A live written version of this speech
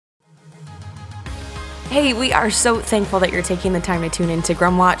Hey, we are so thankful that you're taking the time to tune into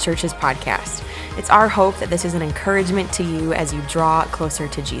Grumlaw Church's podcast. It's our hope that this is an encouragement to you as you draw closer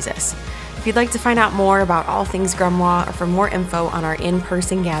to Jesus. If you'd like to find out more about all things Grumlaw or for more info on our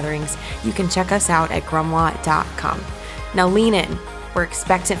in-person gatherings, you can check us out at grumlaw.com. Now lean in. We're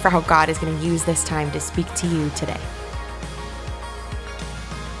expectant for how God is going to use this time to speak to you today.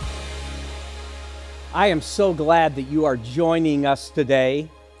 I am so glad that you are joining us today.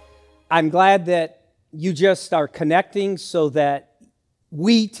 I'm glad that you just are connecting so that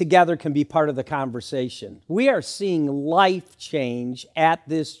we together can be part of the conversation. We are seeing life change at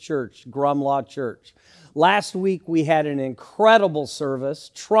this church, Grumlaw Church. Last week we had an incredible service.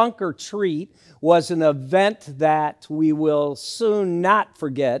 Trunk or Treat was an event that we will soon not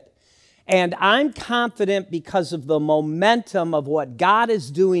forget. And I'm confident because of the momentum of what God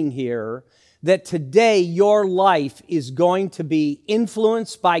is doing here, that today your life is going to be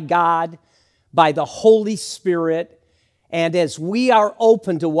influenced by God, by the Holy Spirit, and as we are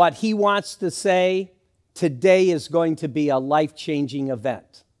open to what He wants to say, today is going to be a life-changing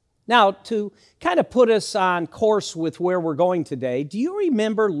event. Now, to kind of put us on course with where we're going today, do you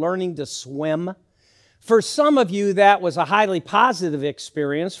remember learning to swim? For some of you, that was a highly positive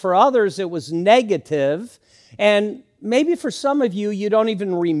experience. For others, it was negative. And maybe for some of you, you don't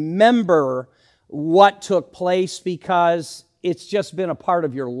even remember what took place because it's just been a part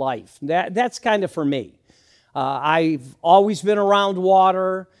of your life. That's kind of for me. I've always been around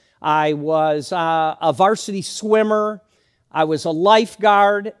water. I was a varsity swimmer. I was a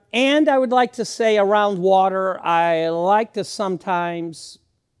lifeguard. And I would like to say around water, I like to sometimes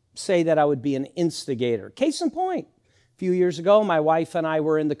say that I would be an instigator. Case in point, a few years ago, my wife and I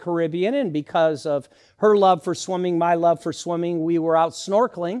were in the Caribbean, and because of her love for swimming, my love for swimming, we were out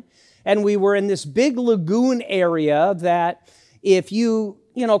snorkeling. And we were in this big lagoon area that if you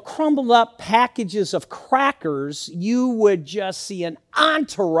crumbled up packages of crackers, you would just see an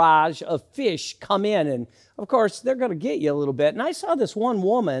entourage of fish come in. And of course, they're going to get you a little bit. And I saw this one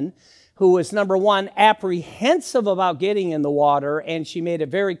woman who was, number one, apprehensive about getting in the water. And she made it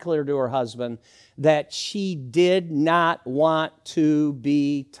very clear to her husband that she did not want to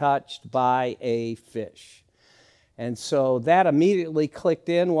be touched by a fish. And so that immediately clicked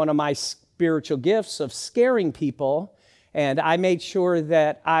in, one of my spiritual gifts of scaring people. And I made sure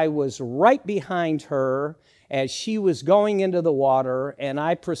that I was right behind her as she was going into the water, and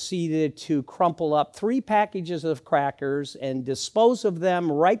I proceeded to crumple up 3 packages of crackers and dispose of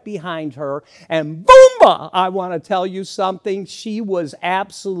them right behind her. And boom! I want to tell you something. She was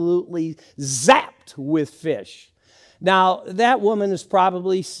absolutely zapped with fish. Now, that woman is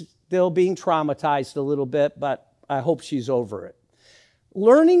probably still being traumatized a little bit, but I hope she's over it.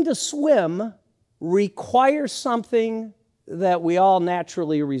 Learning to swim requires something that we all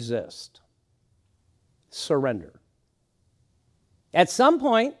naturally resist: surrender. At some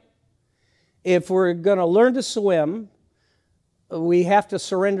point, if we're going to learn to swim, we have to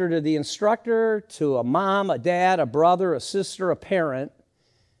surrender to the instructor, to a mom, a dad, a brother, a sister, a parent.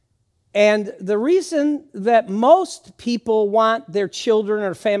 And the reason that most people want their children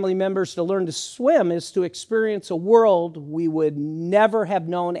or family members to learn to swim is to experience a world we would never have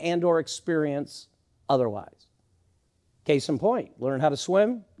known and or experience otherwise. Case in point, learn how to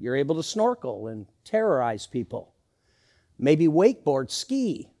swim, you're able to snorkel and terrorize people. Maybe wakeboard,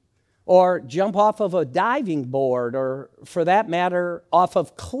 ski, or jump off of a diving board, or for that matter, off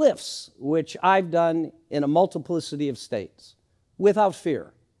of cliffs, which I've done in a multiplicity of states, without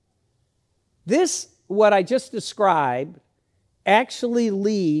fear. This, what I just described, actually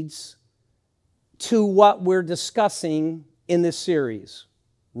leads to what we're discussing in this series,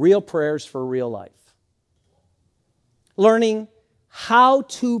 Real Prayers for Real Life. Learning how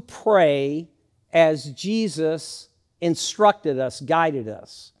to pray as Jesus instructed us, guided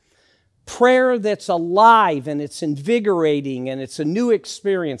us. Prayer that's alive and it's invigorating and it's a new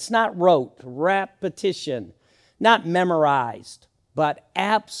experience, not rote, repetition, not memorized, but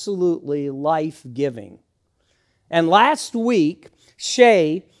absolutely life-giving. And last week,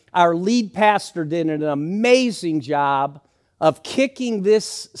 Shay, our lead pastor, did an amazing job of kicking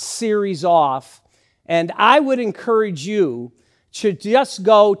this series off. And I would encourage you to just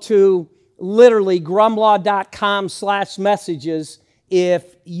go to literally grumlaw.com/messages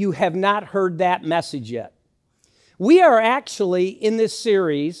if you have not heard that message yet. We are actually, in this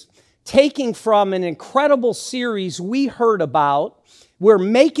series, taking from an incredible series we heard about. We're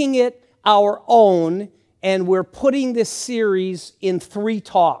making it our own, and we're putting this series in 3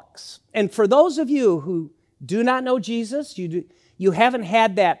 talks. And for those of you who do not know Jesus, you haven't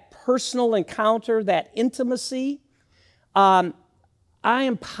had that personal encounter, that intimacy, I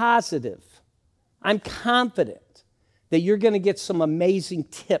am positive I'm confident that you're going to get some amazing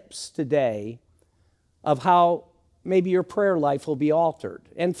tips today of how maybe your prayer life will be altered.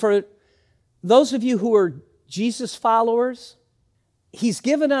 And for those of you who are Jesus followers, He's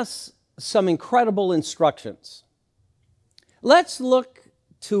given us some incredible instructions. Let's look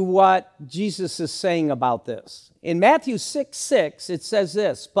to what Jesus is saying about this. In Matthew 6:6, it says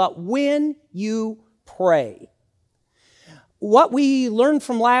this, "But when you pray." What we learned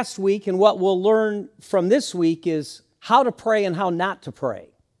from last week and what we'll learn from this week is how to pray and how not to pray.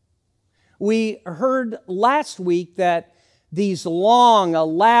 We heard last week that these long,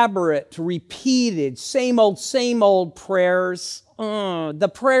 elaborate, repeated, same old prayers,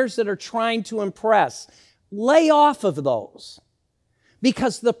 the prayers that are trying to impress, lay off of those.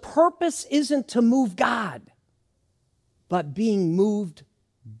 Because the purpose isn't to move God, but being moved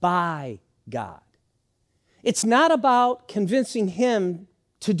by God. It's not about convincing Him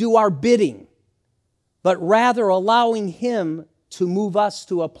to do our bidding, but rather allowing Him to move us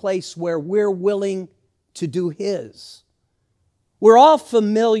to a place where we're willing to do His. We're all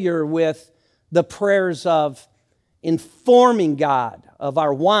familiar with the prayers of informing God of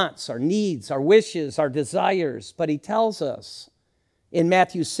our wants, our needs, our wishes, our desires, but He tells us in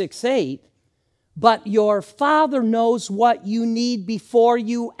Matthew 6:8, "But your Father knows what you need before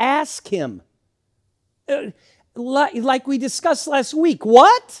you ask Him." Like we discussed last week,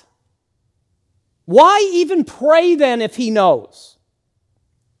 what? Why even pray then if He knows?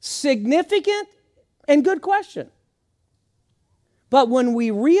 Significant and good question. But when we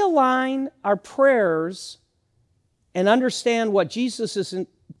realign our prayers and understand what Jesus is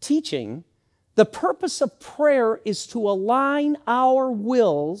teaching, the purpose of prayer is to align our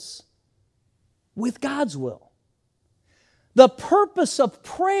wills with God's will. The purpose of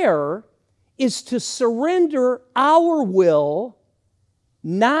prayer is to surrender our will,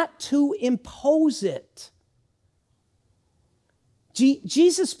 not to impose it.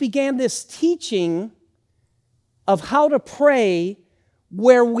 Jesus began this teaching of how to pray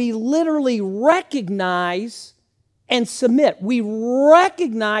where we literally recognize and submit. We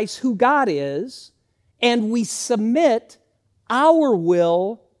recognize who God is, and we submit our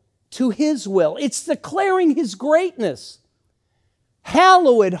will to His will. It's declaring His greatness.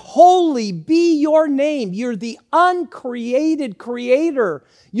 Hallowed, holy be your name. You're the uncreated creator.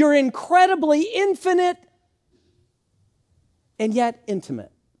 You're incredibly infinite and yet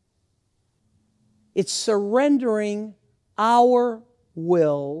intimate. It's surrendering our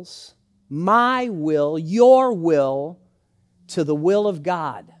wills, my will, your will, to the will of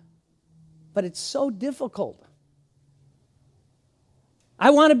God. But it's so difficult. I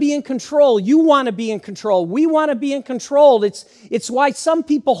want to be in control. You want to be in control. We want to be in control. It's why some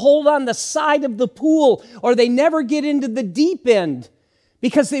people hold on the side of the pool or they never get into the deep end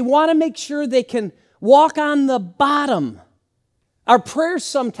because they want to make sure they can walk on the bottom. Our prayers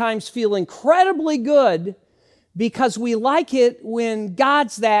sometimes feel incredibly good because we like it when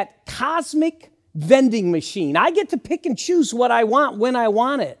God's that cosmic vending machine. I get to pick and choose what I want when I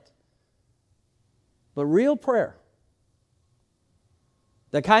want it. But real prayer,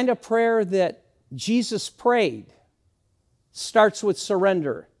 the kind of prayer that Jesus prayed, starts with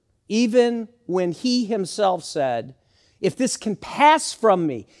surrender. Even when He Himself said, if this can pass from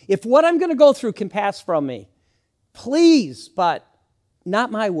me, if what I'm going to go through can pass from me, please, but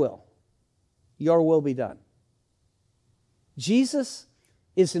not my will, your will be done. Jesus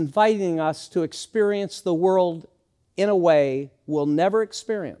is inviting us to experience the world in a way we'll never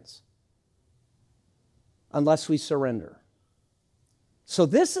experience unless we surrender. So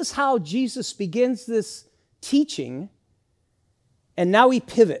this is how Jesus begins this teaching, and now He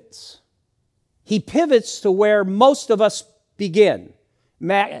pivots. He pivots to where most of us begin.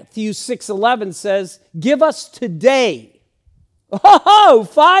 Matthew 6:11 says, "Give us today." Oh,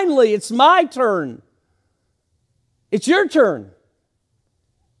 finally, it's my turn. It's your turn.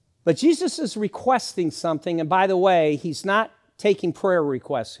 But Jesus is requesting something, and by the way, He's not taking prayer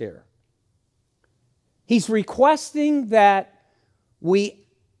requests here. He's requesting that we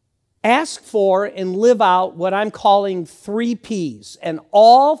ask for and live out what I'm calling 3 P's. And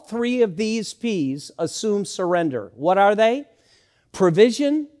all 3 of these P's assume surrender. What are they?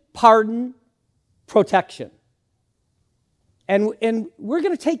 Provision, pardon, protection. And we're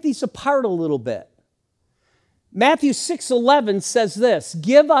going to take these apart a little bit. Matthew 6:11 says this,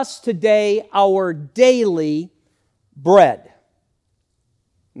 "Give us today our daily bread."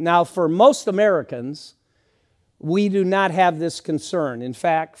 Now, for most Americans, we do not have this concern. In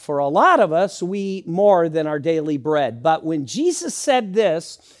fact, for a lot of us, we eat more than our daily bread. But when Jesus said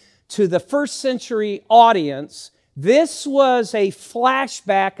this to the first century audience, This was a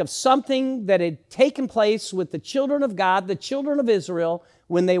flashback of something that had taken place with the children of God, the children of Israel,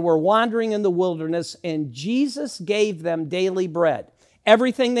 when they were wandering in the wilderness, and Jesus gave them daily bread,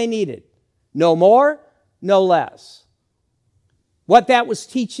 everything they needed, no more, no less. What that was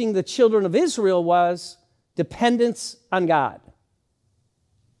teaching the children of Israel was dependence on God.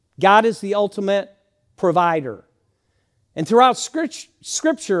 God is the ultimate provider. And throughout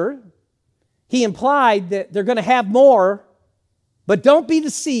Scripture, he implied that they're going to have more, but don't be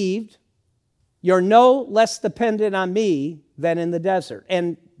deceived. You're no less dependent on me than in the desert.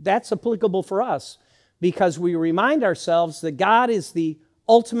 And that's applicable for us because we remind ourselves that God is the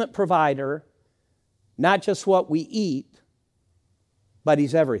ultimate provider, not just what we eat, but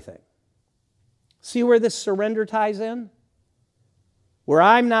he's everything. See where this surrender ties in? Where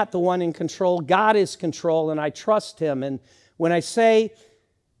I'm not the one in control, God is control, and I trust him. And when I say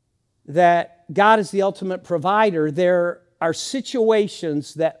that God is the ultimate provider, there are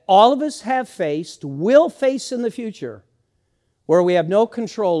situations that all of us have faced, will face in the future, where we have no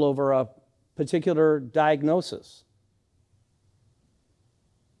control over a particular diagnosis,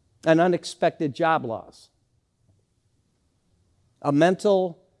 an unexpected job loss, a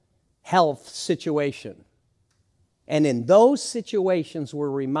mental health situation. And in those situations, we're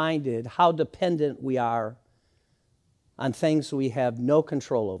reminded how dependent we are on things we have no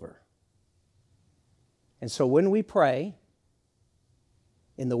control over. And so when we pray,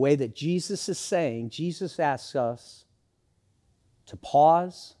 in the way that Jesus is saying, Jesus asks us to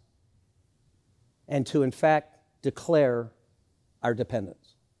pause and to, in fact, declare our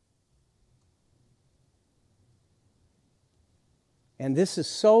dependence. And this is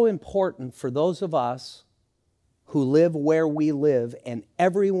so important for those of us who live where we live, and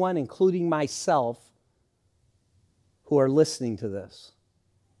everyone, including myself, who are listening to this.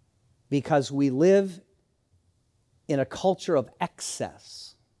 Because we live in a culture of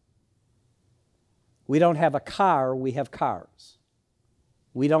excess. We don't have a car, we have cars.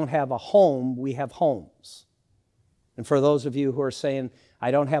 We don't have a home, we have homes. And for those of you who are saying,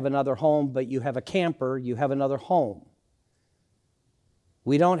 I don't have another home, but you have a camper, you have another home.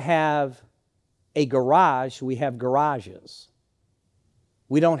 We don't have a garage, we have garages.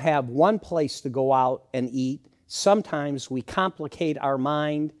 We don't have one place to go out and eat. Sometimes we complicate our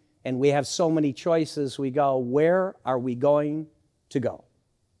mind and we have so many choices, we go, where are we going to go?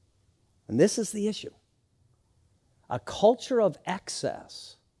 And this is the issue. A culture of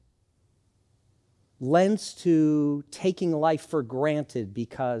excess lends to taking life for granted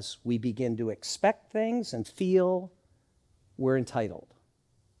because we begin to expect things and feel we're entitled.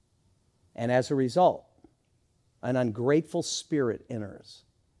 And as a result, an ungrateful spirit enters.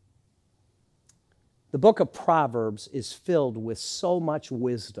 The book of Proverbs is filled with so much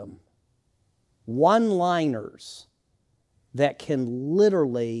wisdom, one-liners that can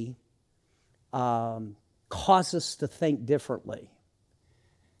literally cause us to think differently.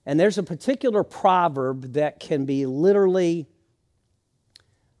 And there's a particular proverb that can be literally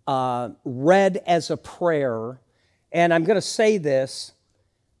read as a prayer. And I'm going to say this.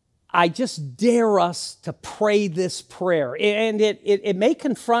 I just dare us to pray this prayer. And it may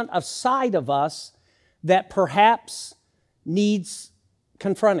confront a side of us that perhaps needs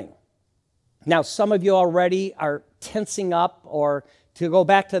confronting. Now, some of you already are tensing up, or to go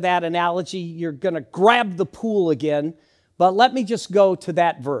back to that analogy, you're going to grab the pool again. But let me just go to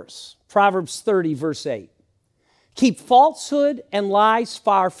that verse. Proverbs 30, verse 8. Keep falsehood and lies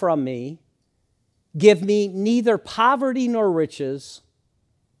far from me. Give me neither poverty nor riches,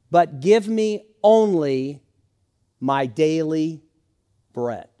 but give me only my daily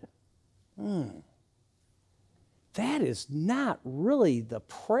bread. That is not really the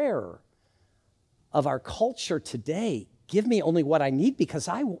prayer of our culture today. Give me only what I need because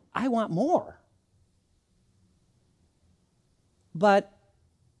I want more. But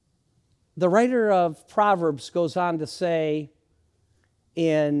the writer of Proverbs goes on to say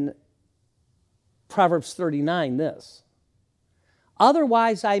in Proverbs 39 this,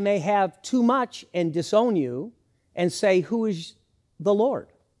 otherwise I may have too much and disown you and say, who is the Lord?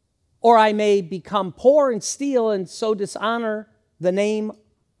 Or I may become poor and steal and so dishonor the name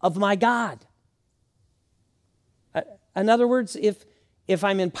of my God. In other words, if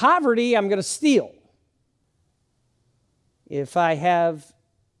I'm in poverty, I'm going to steal. If I have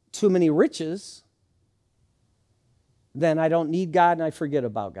too many riches, then I don't need God and I forget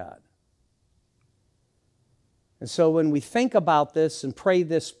about God. And so when we think about this and pray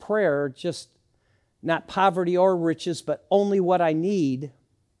this prayer, just not poverty or riches, but only what I need,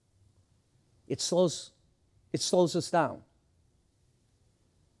 it slows us down.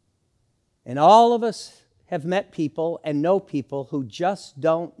 And all of us have met people and know people who just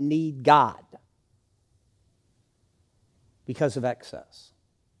don't need God because of excess.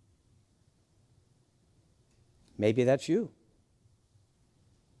 Maybe that's you.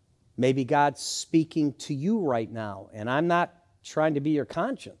 Maybe God's speaking to you right now, and I'm not trying to be your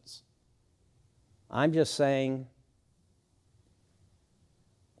conscience. I'm just saying,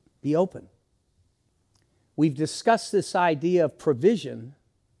 be open. We've discussed this idea of provision,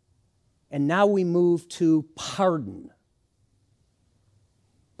 and now we move to pardon.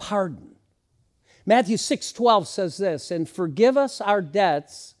 Pardon. Matthew 6:12 says this, and forgive us our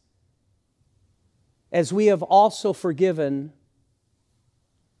debts as we have also forgiven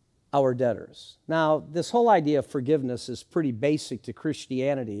our debtors. Now, this whole idea of forgiveness is pretty basic to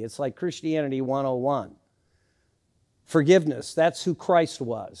Christianity. It's like Christianity 101. Forgiveness, that's who Christ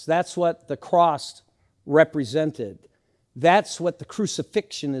was. That's what the cross represented. That's what the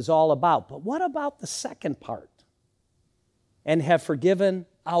crucifixion is all about. But what about the second part? And have forgiven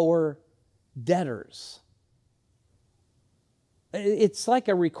our debtors. It's like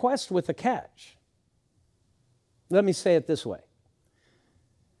a request with a catch. Let me say it this way.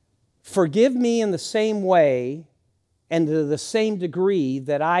 Forgive me in the same way and to the same degree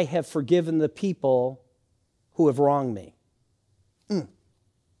that I have forgiven the people who have wronged me.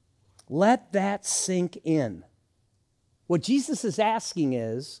 Let that sink in. What Jesus is asking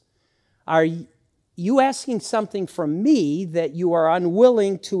is, are you asking something from me that you are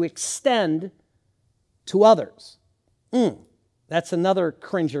unwilling to extend to others? That's another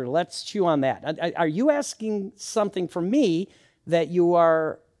cringer. Let's chew on that. Are you asking something from me that you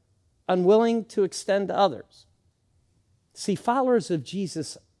are unwilling to extend to others? See, followers of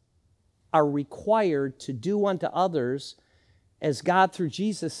Jesus are required to do unto others as God through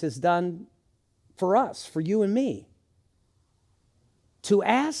Jesus has done for us, for you and me. To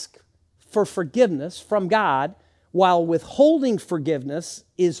ask for forgiveness from God while withholding forgiveness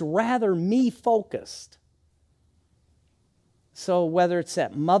is rather me-focused. So whether it's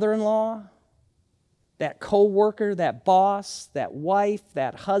that mother-in-law, that co-worker, that boss, that wife,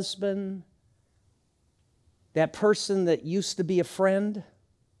 that husband, that person that used to be a friend,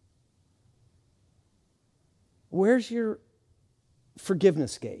 where's your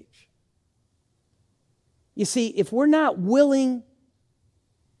forgiveness gauge? You see, if we're not willing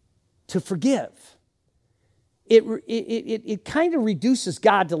to forgive, it kind of reduces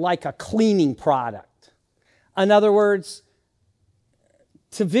God to like a cleaning product. In other words,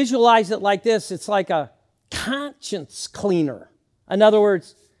 to visualize it like this, it's like a conscience cleaner. In other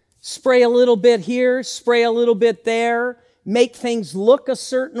words, spray a little bit here, spray a little bit there, make things look a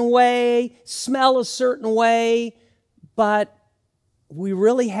certain way, smell a certain way, but we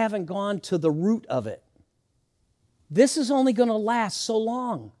really haven't gone to the root of it. This is only going to last so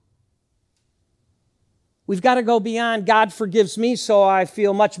long. We've got to go beyond God forgives me so I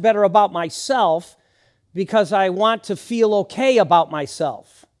feel much better about myself because I want to feel okay about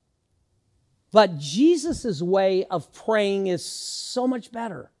myself. But Jesus' way of praying is so much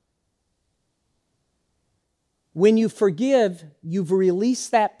better. When you forgive, you've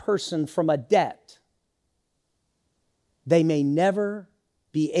released that person from a debt they may never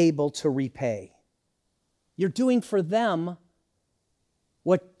be able to repay. You're doing for them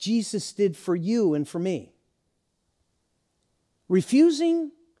what Jesus did for you and for me.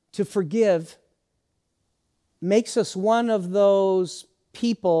 Refusing to forgive makes us one of those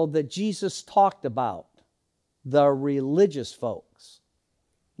people that Jesus talked about, the religious folks.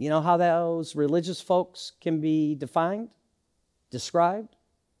 You know how those religious folks can be defined, described?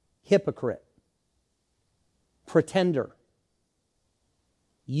 Hypocrite, pretender,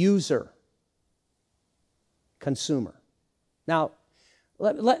 user, consumer. Now,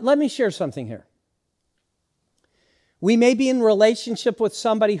 let me share something here. We may be in relationship with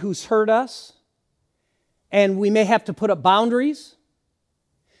somebody who's hurt us, and we may have to put up boundaries.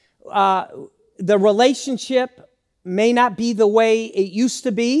 The relationship may not be the way it used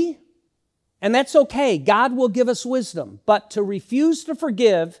to be, and that's okay. God will give us wisdom. But to refuse to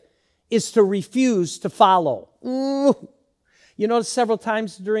forgive is to refuse to follow. Ooh. You notice several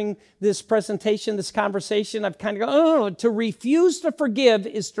times during this presentation, this conversation, I've kind of gone, to refuse to forgive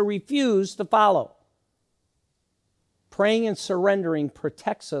is to refuse to follow. Praying and surrendering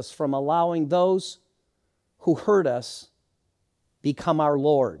protects us from allowing those who hurt us become our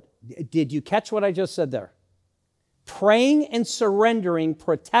Lord. Did you catch what I just said there? Praying and surrendering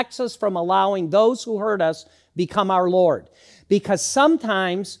protects us from allowing those who hurt us become our Lord. Because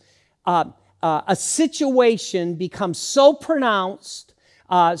sometimes a situation becomes so pronounced,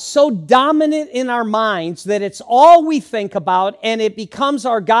 so dominant in our minds that it's all we think about, and it becomes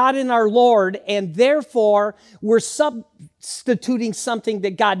our God and our Lord, and therefore we're substituting something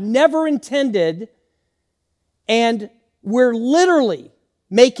that God never intended, and we're literally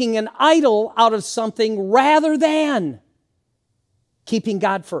making an idol out of something rather than keeping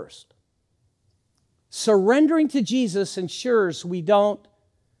God first. Surrendering to Jesus ensures we don't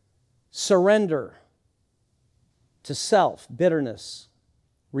surrender to self, bitterness,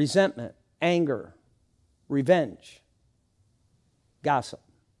 resentment, anger, revenge, gossip.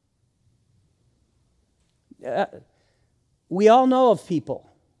 We all know of people.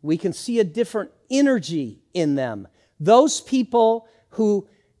 We can see a different energy in them. Those people who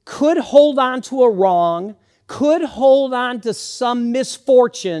could hold on to a wrong, could hold on to some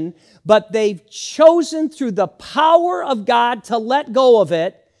misfortune, but they've chosen through the power of God to let go of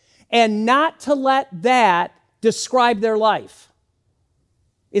it and not to let that describe their life.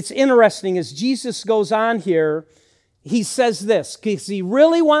 It's interesting as Jesus goes on here, he says this, because he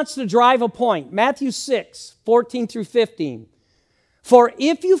really wants to drive a point. Matthew 6, 14 through 15. For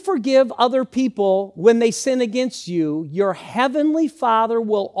if you forgive other people when they sin against you, your heavenly Father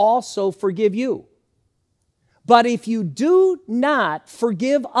will also forgive you. But if you do not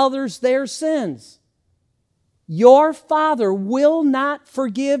forgive others their sins, your Father will not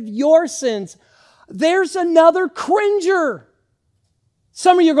forgive your sins. There's another cringer.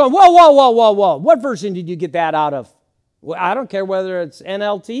 Some of you are going, whoa. What version did you get that out of? Well, I don't care whether it's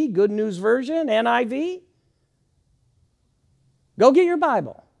NLT, Good News Version, NIV. Go get your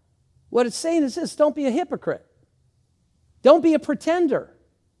Bible. What it's saying is this: don't be a hypocrite. Don't be a pretender.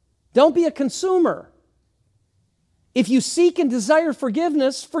 Don't be a consumer. If you seek and desire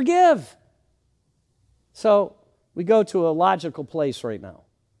forgiveness, forgive. So we go to a logical place right now.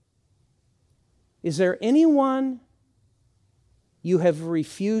 Is there anyone you have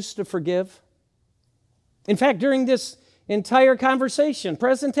refused to forgive? In fact, during this entire presentation,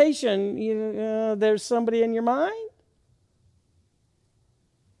 there's somebody in your mind?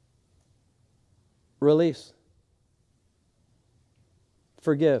 Release.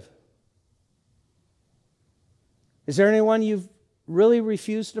 Forgive. Is there anyone you've really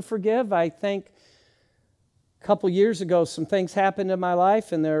refused to forgive? I think a couple years ago, some things happened in my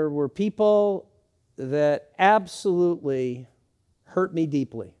life, and there were people that absolutely hurt me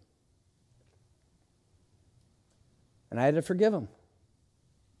deeply. And I had to forgive them.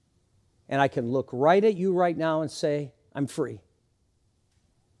 And I can look right at you right now and say, I'm free.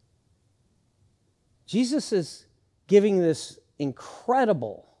 Jesus is giving this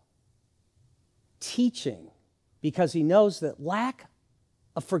incredible teaching because he knows that lack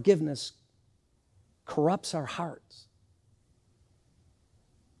of forgiveness corrupts our hearts.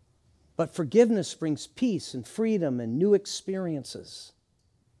 But forgiveness brings peace and freedom and new experiences.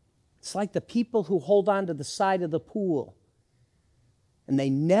 It's like the people who hold on to the side of the pool and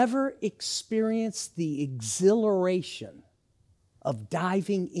they never experience the exhilaration of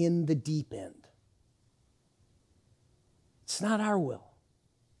diving in the deep end. It's not our will,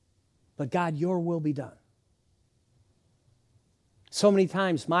 but God, your will be done. So many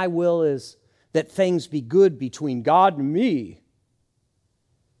times my will is that things be good between God and me,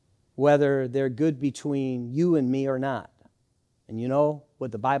 whether they're good between you and me or not. And you know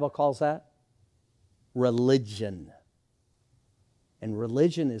what the Bible calls that? Religion. And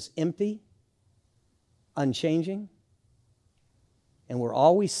religion is empty, unchanging, and we're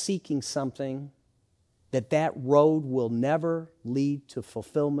always seeking something that road will never lead to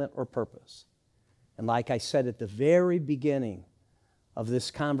fulfillment or purpose. And like I said at the very beginning of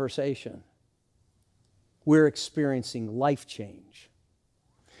this conversation, we're experiencing life change.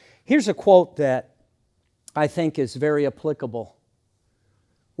 Here's a quote that I think is very applicable.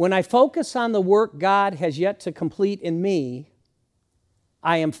 When I focus on the work God has yet to complete in me,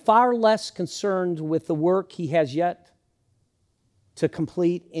 I am far less concerned with the work he has yet to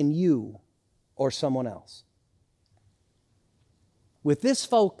complete in you or someone else. With this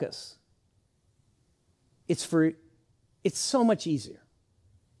focus, it's so much easier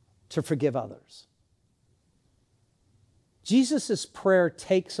to forgive others. Jesus' prayer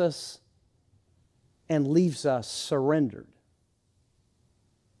takes us and leaves us surrendered,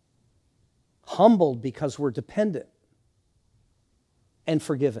 humbled because we're dependent, and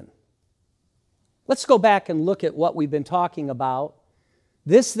forgiven. Let's go back and look at what we've been talking about.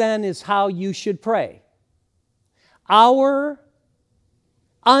 This then is how you should pray. Our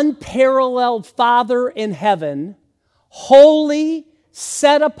unparalleled Father in heaven, holy,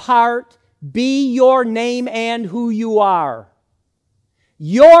 set apart, be your name and who you are.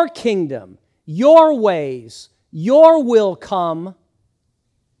 Your kingdom, your ways, your will come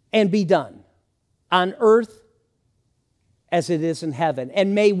and be done on earth as it is in heaven.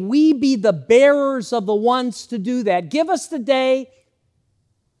 And may we be the bearers of the ones to do that. Give us today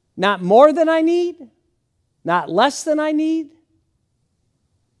not more than I need, not less than I need.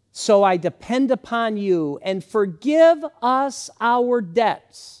 So I depend upon you, and forgive us our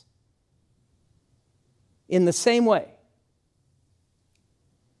debts in the same way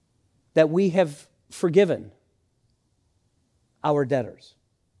that we have forgiven our debtors.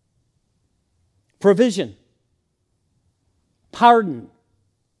 Provision, pardon.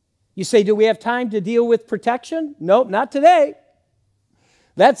 You say, do we have time to deal with protection? Nope, not today.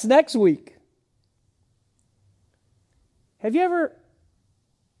 That's next week. Have you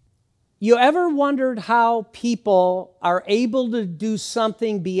ever wondered how people are able to do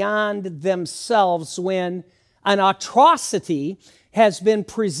something beyond themselves when an atrocity has been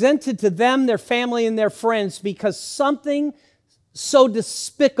presented to them, their family, and their friends because something so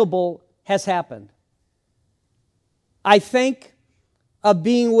despicable has happened? I think of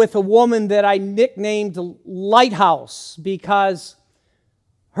being with a woman that I nicknamed Lighthouse because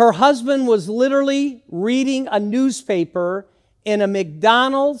her husband was literally reading a newspaper in a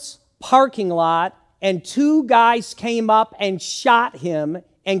McDonald's parking lot, and two guys came up and shot him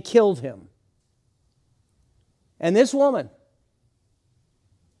and killed him. And this woman,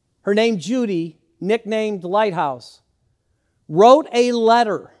 her name Judy, nicknamed Lighthouse, wrote a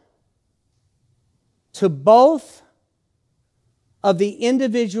letter to both of the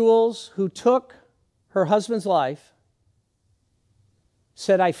individuals who took her husband's life,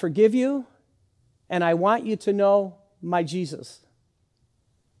 said, I forgive you, and I want you to know my Jesus.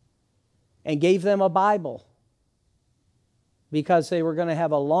 And gave them a Bible because they were going to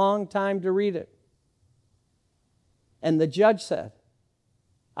have a long time to read it. And the judge said,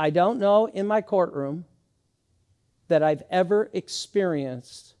 I don't know in my courtroom that I've ever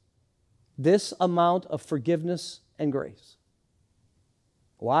experienced this amount of forgiveness and grace.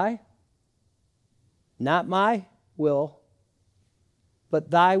 Why? Not my will,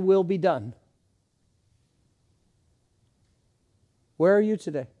 but thy will be done. Where are you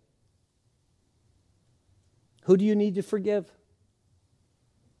today? Who do you need to forgive?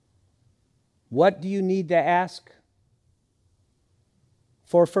 What do you need to ask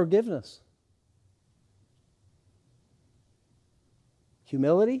for forgiveness?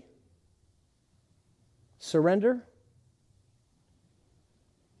 Humility? Surrender?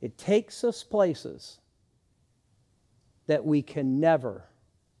 It takes us places that we can never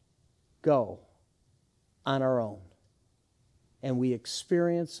go on our own. And we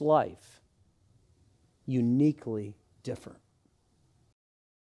experience life uniquely different.